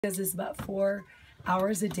Does this about 4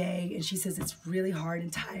 hours a day, and she says it's really hard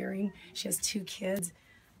and tiring. She has 2 kids,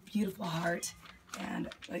 beautiful heart, and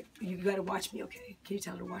like you got to watch me, okay? Can you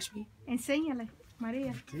tell her to watch me? Enséñale,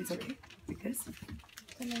 María. It's okay, like this.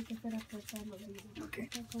 Okay.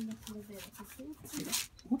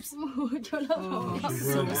 Oops. Oh,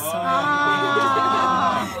 so sorry.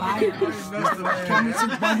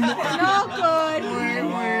 No good.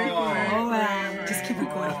 Just keep it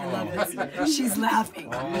going. I love this. She's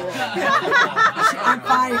laughing. I'm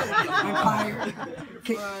fired. I'm fired.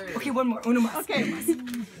 Okay. Okay, one more. Uno más. Okay.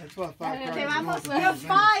 You're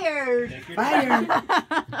fired. Fired.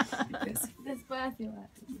 Like this. Despacio.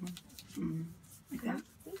 Like that.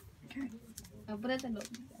 Okay. Apriétalo.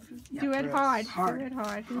 Do it hard. Hard. Do it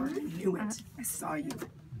hard. Hard. I knew it. I saw you.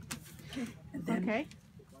 Okay. And then Okay.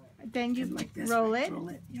 Then you like this, roll right? it. Roll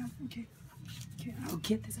it. Yeah. Okay. Okay. I'll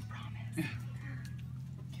get this. I promise.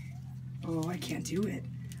 Okay. Oh, I can't do it.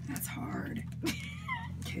 That's hard.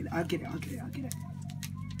 Okay. I'll get it. I'll get it. I'll get it.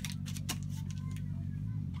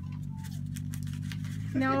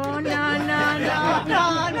 No, no, no,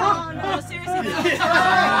 seriously.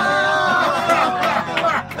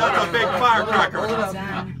 That's a big firecracker.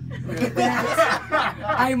 Look at that.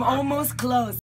 I'm almost close.